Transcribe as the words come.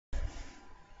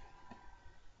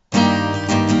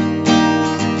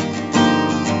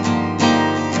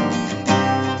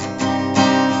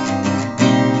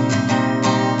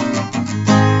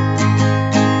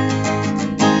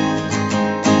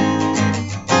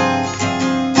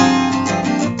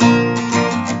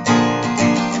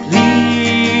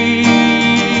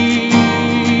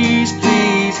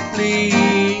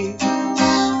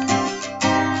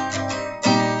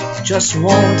just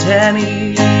won't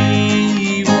anyone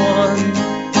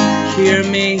hear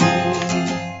me,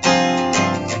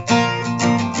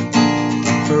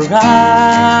 for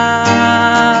I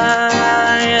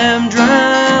am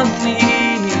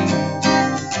drowning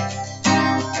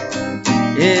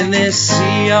in this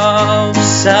sea of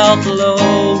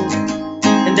self-loathe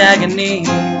and agony.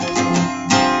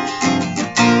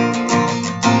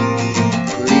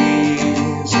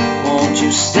 Please, won't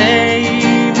you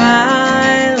stay,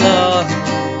 my love?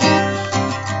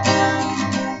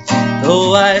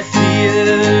 Though I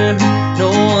fear no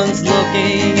one's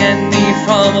looking at me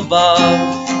from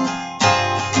above,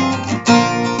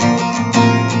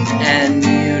 and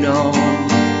you don't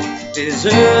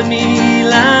desert me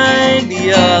like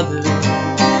the others.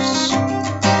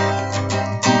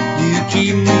 You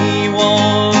keep me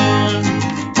warm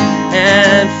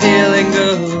and feeling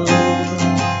good,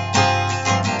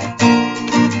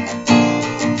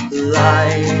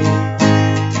 like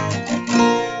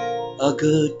a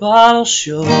good bottle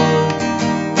should.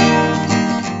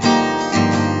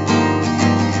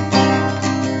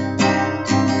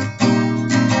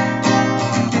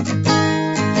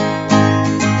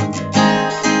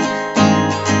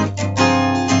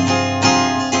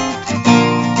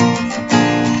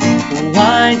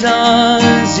 Why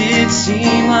does it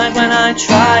seem like when I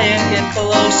try and get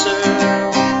closer,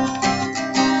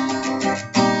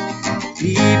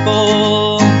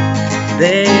 people,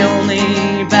 they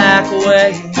only back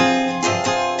away?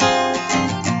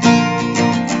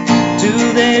 Do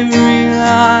they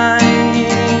realize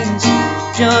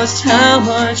just how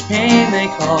much pain they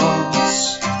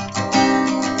cause?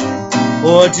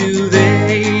 Or do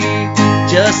they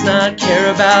just not care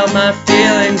about my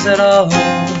feelings at all?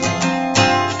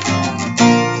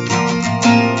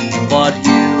 But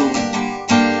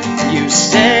you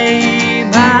say,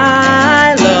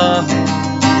 my love,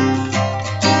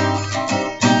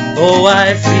 oh,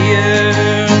 I fear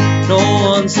no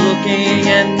one's looking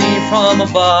at me from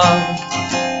above,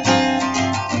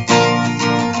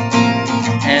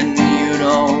 and you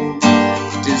don't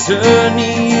desert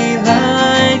me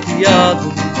like the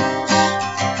others.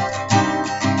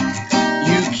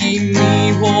 You keep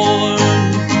me warm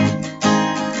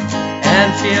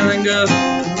and feeling good,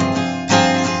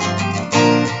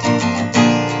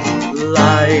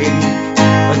 like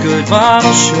a good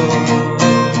bottle should.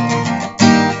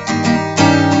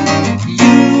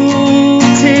 You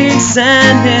take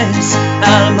sadness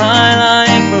out of my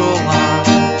life for a while.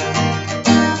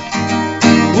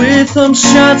 With some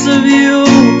shots of you,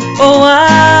 oh,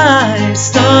 I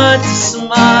start to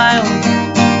smile.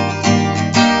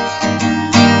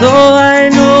 Though I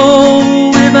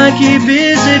know if I keep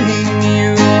visiting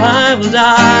you, I will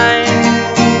die.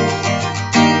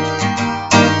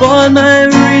 But my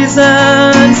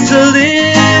reasons to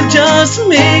live just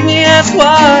make me ask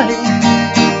why.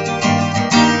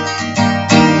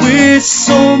 With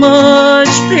so much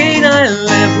pain I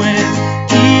live with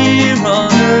here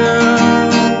on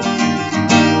earth,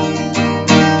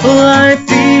 well, I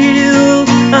feel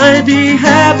I'd be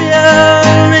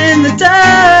happier in the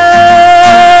dark.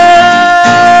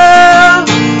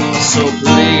 So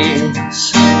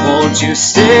please, won't you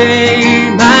stay,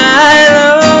 my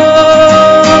love?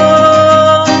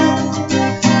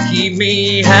 Keep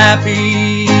me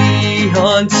happy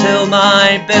until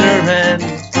my bitter end,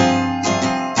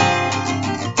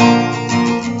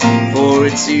 for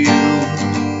it's you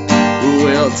who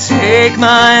will take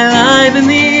my life in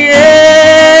the end.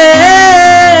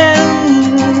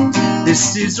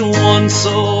 This is one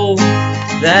soul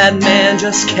that man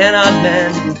just cannot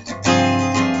mend,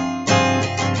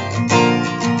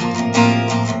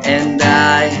 and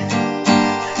I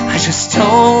just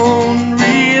don't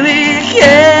really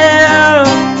care.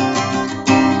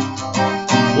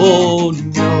 Oh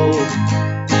no,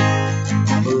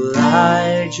 well,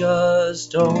 I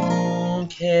just don't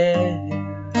care.